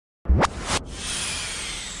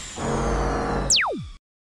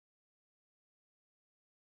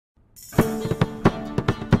What's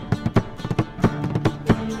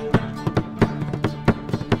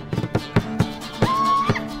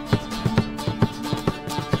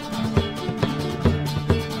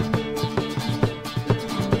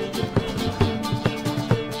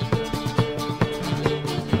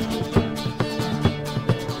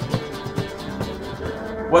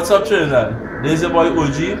up, Trinidad? This is your boy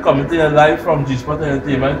OG coming to you live from G-Spot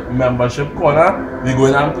Entertainment Membership Corner. We're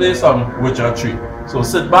going and play some Witcher 3. So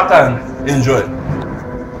sit back and enjoy.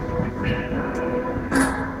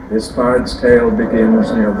 This bard's tale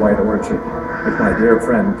begins near White Orchard, with my dear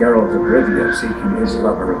friend Geralt of Rivia seeking his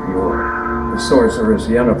lover of yore, the sorceress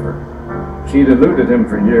Yennefer. She'd eluded him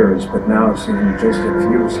for years, but now seemed just a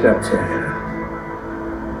few steps ahead.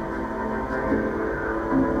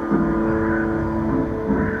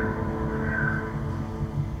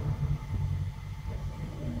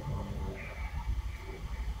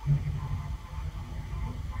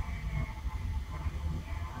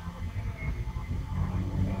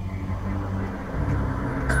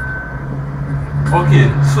 Okay,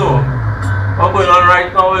 so what's going on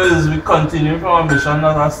right now is we continue from a mission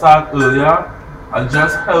that I started earlier. I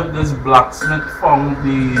just helped this blacksmith found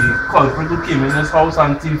the culprit who came in his house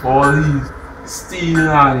and thief all his steel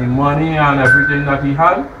and the money and everything that he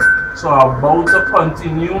had. So I'm about to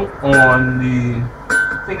continue on the,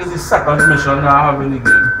 I think it's the second mission that I have in the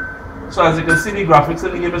game. So as you can see, the graphics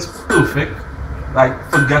in the game is perfect. Like,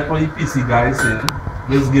 forget what the PC guys saying.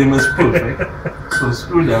 This game is perfect. So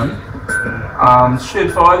screw them.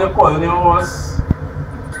 Straightforward, you're calling your horse.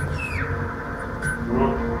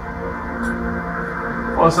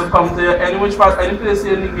 Also come to any which part, any place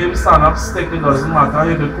in the game, stand up, stick, it doesn't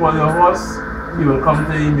matter. You can call your horse, he will come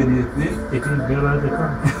to you immediately. It can build as they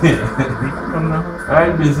come. Come now.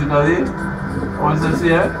 Right, basically. What's this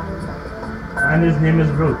here? And his name is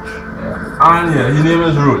Roach. Yeah. And yeah, his name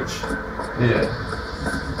is Roach. Yeah.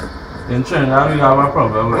 In Trinidad, we have a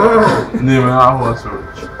problem with naming our horse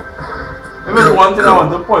Roach. Even one thing I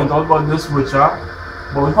want to point out about this Witcher,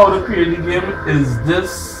 about how they create the game, is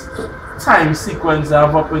this time sequence I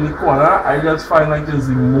have up in the corner. I just find like it's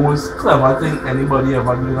the most clever thing anybody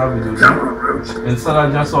ever did in a video game. Instead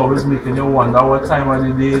of just always making you wonder what time of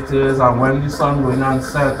the day it is and when the sun going on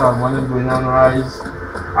set and when it's going on rise.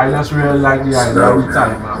 I just really like the idea of the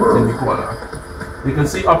timer in the corner. You can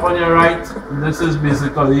see up on your right, this is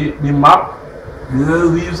basically the map. The little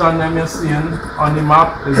leaves on them you're seeing on the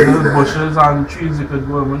map is little bushes and trees you could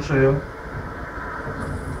go over and show you.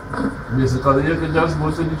 Basically you could just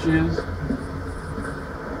go to the trees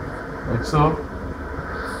like so,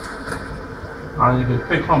 and you could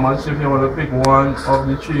pick how much. If you want to pick one of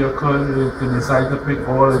the tree you could decide to pick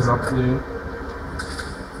all, is up to you.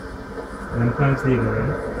 And you can't legal,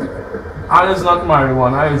 right? And it's not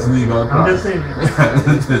marijuana, it's legal. I'm just saying.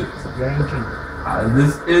 Guaranteed.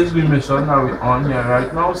 This is the mission that we're on here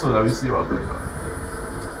right now, so that we see what's going on.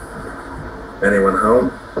 Anyone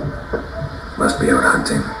home? Must be out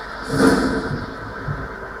hunting.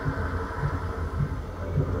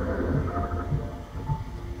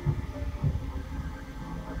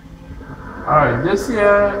 Alright, this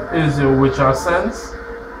here is your Witcher Sense.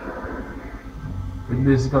 It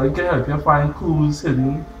basically can help you find clues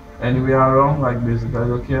hidden anywhere around, like basically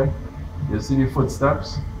look here. You see the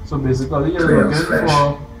footsteps. So basically you're looking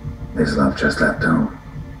for... This love just left home.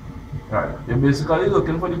 Right, you're basically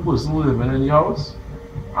looking for the person who living in the house,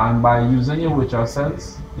 and by using your Witcher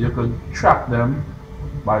Sense, you could track them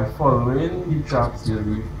by following the tracks you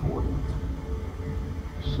leave for them.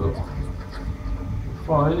 So,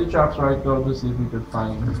 following the tracks right now to see if we could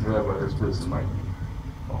find whoever this person might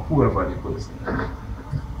be, or whoever the person is.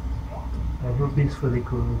 I hope he's fully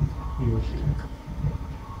cool, he or she.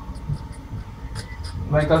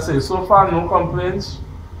 Like I say, so far no complaints.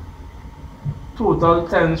 Total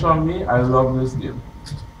 10s from me. I love this game.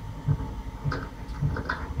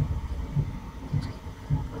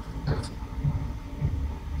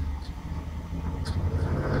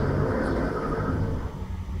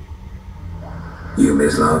 You,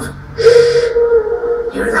 Miss Love?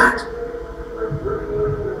 Hear that?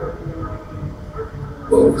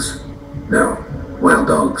 Wolves? No. Wild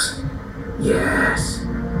dogs? Yes.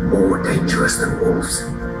 More dangerous than wolves.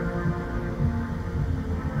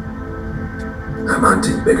 I'm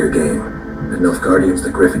hunting bigger game. Enough guardians the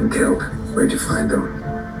Griffin killed. Where'd you find them?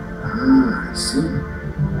 Ah, I see.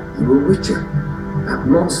 You were Witcher. That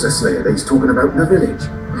monster slayer that he's talking about in the village.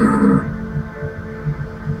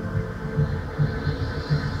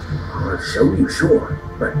 I'll show you, sure.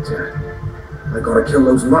 But, I gotta kill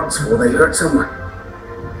those mutts before they hurt someone.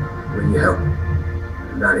 Will you help?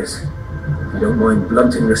 And that is, if you don't mind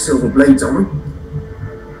blunting your silver blades on them.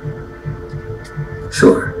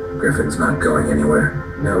 Griffin's not going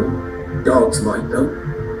anywhere. No. Dogs might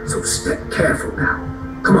though. So step careful now.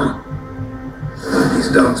 Come on.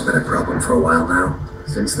 These dogs been a problem for a while now.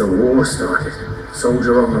 Since the war started.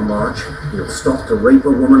 Soldier on the march. He'll stop to rape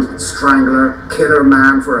a woman, strangle her, kill her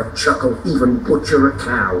man for a chuckle, even butcher a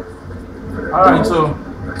cow. Alright, so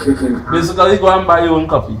basically go and buy your own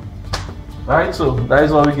copy. Alright, so that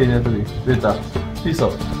is what we get here today. Later. Peace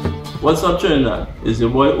out. What's up, Trinidad? It's your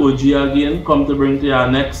boy OG again, come to bring to you our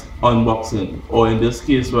next unboxing, or in this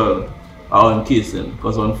case, well, our uncasing,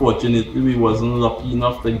 because unfortunately we wasn't lucky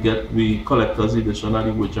enough to get the collector's edition of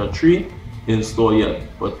The Witcher 3 in store yet.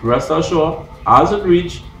 But rest assured, as it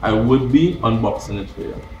reach, I would be unboxing it for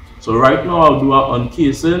you. So right now I'll do an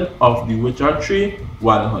uncasing of The Witcher 3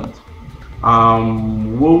 Wild Hunt.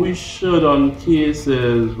 What we should uncase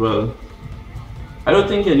is, well, I don't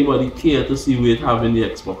think anybody care to see we having the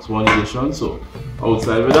Xbox One edition, so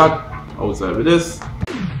outside with that, outside with this.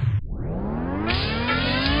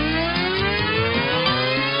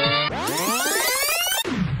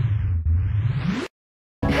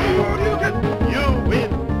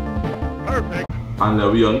 And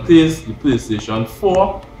we uncase the PlayStation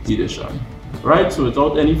 4 edition. Right, so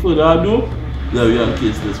without any further ado, let me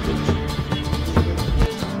uncase this bitch.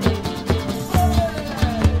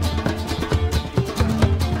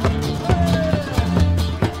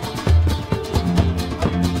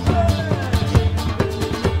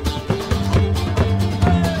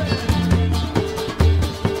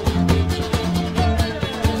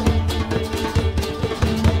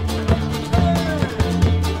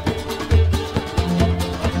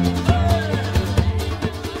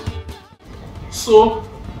 So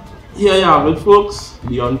here you have it, folks,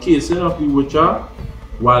 the uncasing of The Witcher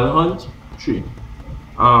Wild Hunt 3.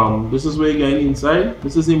 This is where you're getting inside.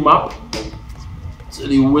 This is a map to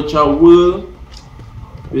the Witcher world.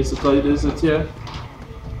 Basically this is it here.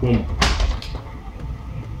 Boom.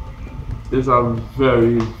 It's a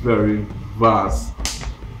very, very vast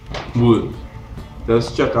world.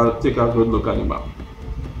 Let's take a good look at the map.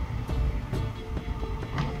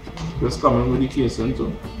 Just coming with the casing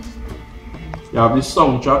too. You have the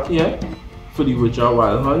soundtrack here for The Witcher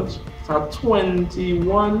Wild Hunt. It has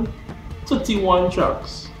 31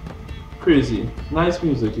 tracks. Crazy. Nice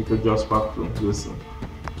music you could just back to listen.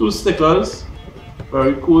 2 stickers.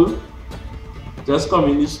 Very cool. Just come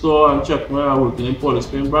in the store and check when I work in Police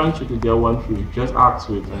Spring branch, you could get one free. Just ask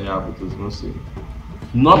for it and you have it, there's no say.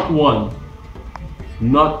 Not one.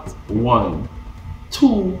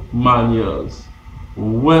 2 manuals.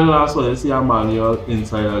 When last time I see a manual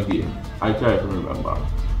inside a game? I try to remember.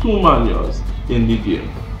 2 manuals in the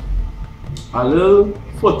game. A little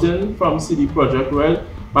footing from CD Projekt Red.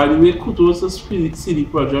 By the way, kudos to CD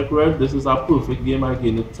Projekt Red. This is a perfect game. I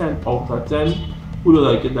gave it 10 out of 10. Who don't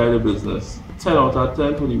like it, die the business. 10 out of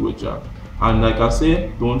 10 for The Witcher. And like I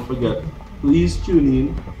say, don't forget, please tune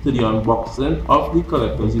in to the unboxing of the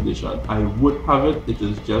collector's edition. I would have it. It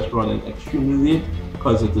is just running extremely late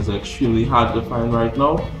because it is extremely hard to find right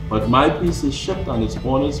now. But my piece is shipped and it's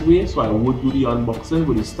on its way, so I would do the unboxing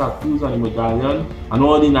with the statues and the medallion and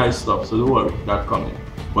all the nice stuff. So don't worry, that's coming.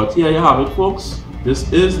 But here you have it, folks.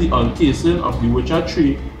 This is the uncasing of The Witcher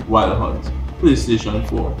 3 Wild Hunt PlayStation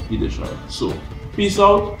 4 edition. So peace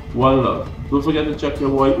out, one love. Don't forget to check your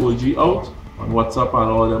boy OG out on WhatsApp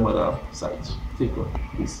and all them other sites. Take care.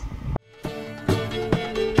 Peace.